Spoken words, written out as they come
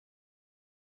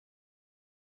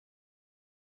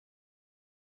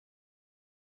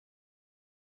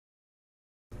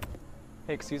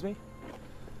Hey, excuse me?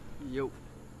 Yo.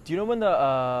 Do you know when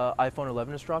the iPhone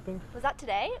 11 is dropping? Was that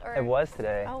today? Or? It was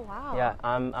today. Oh, wow. Yeah,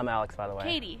 I'm Alex, by the way.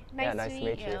 Katie, nice to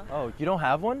meet you. Oh, you don't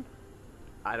have one?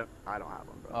 I don't have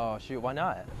one, bro. Oh, shoot, why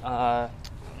not?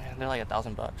 They're like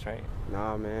 $1,000, right?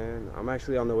 Nah, man. I'm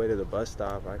actually on the way to the bus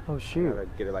stop. Oh, shoot. I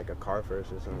gotta get like a car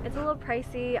first or something. It's a little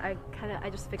pricey. I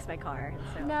just fixed my car.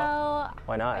 So. No.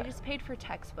 Why not? I just paid for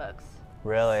textbooks.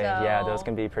 Really? So, yeah, those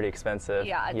can be pretty expensive.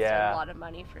 Yeah, it's a lot of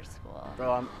money for school.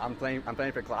 Bro, I'm playing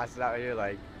for classes out here.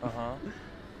 Like, Uh-huh.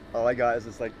 all I got is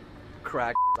this like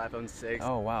crack iPhone 6.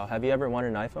 Oh, wow. Have you ever wanted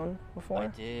an iPhone before? I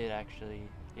did, actually.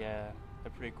 Yeah,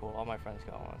 they're pretty cool. All my friends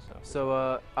got one, so.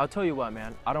 So, I'll tell you what,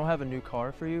 man. I don't have a new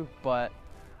car for you, but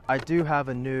I do have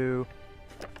a new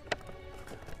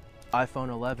iPhone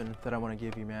 11 that I want to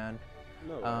give you, man.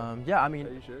 No. Yeah, I mean,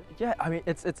 Are you sure? yeah, I mean,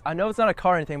 it's. I know it's not a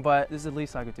car or anything, but this is the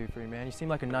least I could do for you, man. You seem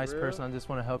like a nice real? person. I just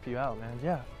want to help you out, man.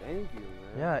 Yeah. Thank you, man.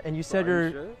 Yeah, and you said Bro, are you're.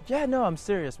 you sure? Yeah, no, I'm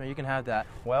serious, man. You can have that.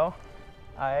 Well,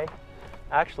 I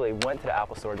actually went to the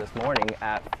Apple store this morning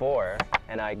at 4,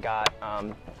 and I got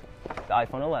the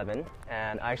iPhone 11,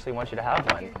 and I actually want you to have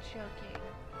one. You're joking.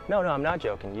 No, I'm not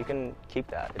joking. You can keep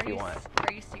that if you want.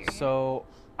 Are you serious? So,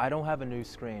 I don't have a new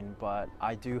screen, but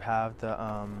I do have the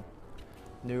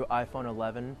new iPhone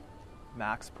 11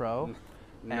 Max Pro.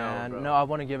 And bro. no, I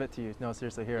want to give it to you. No,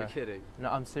 seriously, here. You're kidding. No,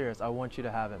 I'm serious. I want you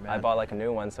to have it, man. I bought like a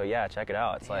new one, so yeah, check it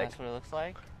out. It's like, That's what it looks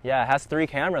like? yeah, it has 3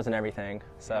 cameras and everything.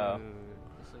 So, Dude,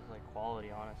 this looks like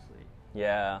quality, honestly.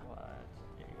 yeah. What?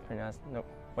 Here you go. Pretty nice. Nope.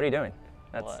 What are you doing?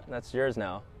 What? That's yours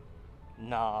now.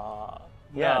 Nah.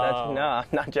 Yeah, no. no, I'm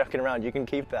not joking around. You can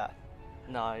keep that.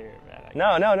 Nah, you're mad.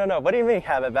 No. What do you mean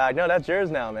have it back? No, that's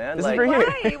yours now, man. This is Like, for you.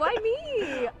 Why? Why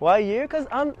me? why you? Cause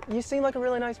you seem like a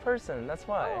really nice person. That's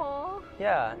why. Aw.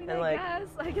 Yeah, I mean, and I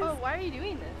like guess. Oh, why are you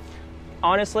doing this?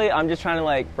 honestly, I'm just trying to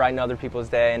like brighten other people's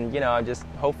day, and just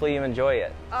hopefully you enjoy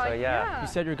it. So yeah. You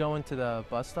said you're going to the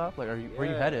bus stop. Like, where are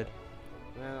you headed?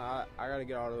 Man, I gotta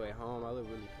get all the way home. I live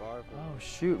really far from Oh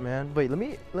shoot, man. Wait, let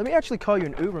me actually call you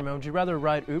an Uber, man. Would you rather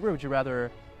ride Uber? Or would you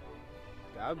rather?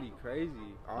 That would be crazy.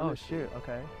 Oh Honestly. shoot.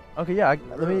 Okay. Okay. Yeah.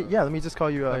 Let me just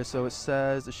call you. Okay, so it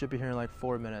says it should be here in like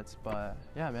 4 minutes, but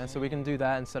yeah, man. So we can do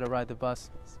that instead of ride the bus.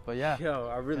 But yeah. Yo,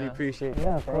 I really Yeah. appreciate it.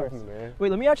 Yeah, of course. Thank you, man.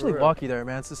 Wait, let me actually For real. walk you there,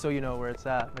 man, just so you know where it's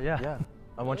at. But yeah.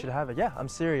 I want you to have it. Yeah, I'm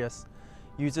serious.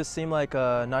 You just seem like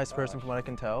a nice person from what I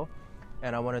can tell,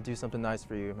 and I want to do something nice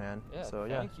for you, man. Yeah, So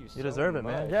yeah, thank you so deserve it,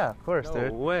 man. much. Yeah, of course, No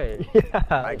dude. way. Yeah.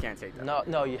 I can't take that.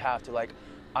 No, you have to. Like,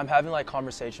 I'm having like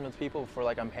conversation with people before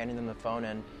like I'm handing them the phone,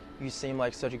 and you seem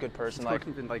like such a good person. You Like,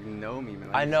 don't even like know me, man.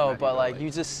 I know, just met but you, like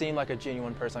you just seem like a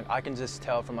genuine person. Like, I can just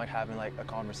tell from like having like a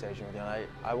conversation with you. And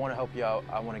I want to help you out.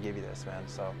 I want to give you this, man.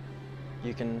 So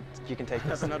you can take I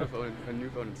this. haven't had a new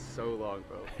phone in so long,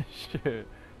 bro. Shoot.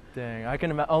 Dang, I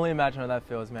can only imagine how that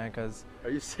feels, man. Cause Are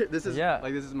you serious? This is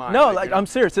like this is mine. no, Like, like you're I'm not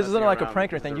serious. This isn't messing like a around.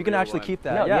 prank or This is thing. a You can real actually one. keep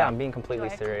that. No, yeah. I'm being completely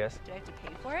serious. Do I have to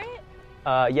pay for it?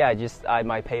 Yeah, just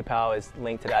my PayPal is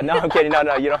linked to that. No, I'm kidding. No,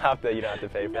 you don't have to. You don't have to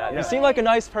pay for that. You No. seem like a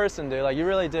nice person, dude. Like, you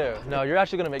really do. No, you're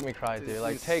actually gonna make me cry, dude. This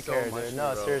Like, means take so care, much dude. to No,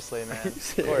 me, bro. seriously, man. Of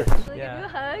Serious? course. Should I give you a Yeah.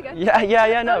 hug?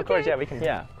 Yeah. No, of course. Okay. Yeah, we can.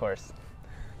 Yeah, of course.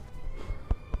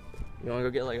 You want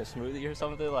to go get like a smoothie or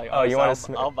something? Like, Oh, you want a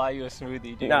honestly, smoothie? I'll buy you a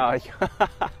smoothie, dude. No.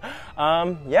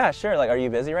 Yeah, sure. Like, are you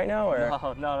busy right now, or?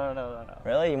 No.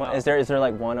 Really? You want? No. Is there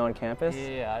like one on campus?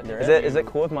 Yeah, I think Is that'd it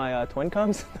be- cool if my twin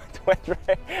comes? Twins,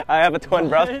 right? I have a twin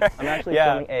brother. What? I'm actually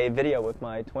filming a video with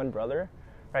my twin brother,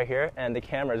 right here, and the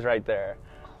camera's right there.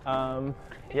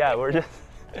 Yeah, we're just.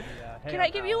 Can I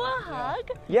give you a hug?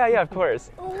 Yeah, of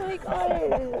course. Oh my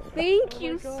god. Thank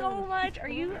you so much. Are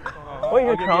you? Wait,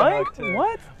 you're I'll give you a crying? hug, too.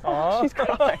 What? Aw. She's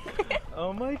crying.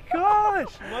 Oh my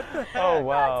gosh! What the heck? Oh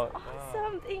wow.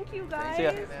 Awesome. Thank you guys. See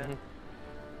ya, man.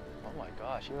 Oh my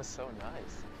gosh, he was so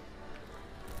nice.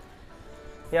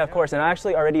 Yeah, of course. And I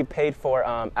actually already paid for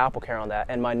Apple Care on that,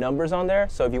 and my number's on there.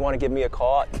 So if you want to give me a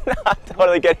call, I'm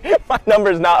totally kidding. My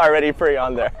number's not already free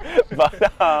on there. But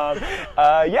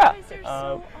yeah. You guys are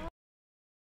so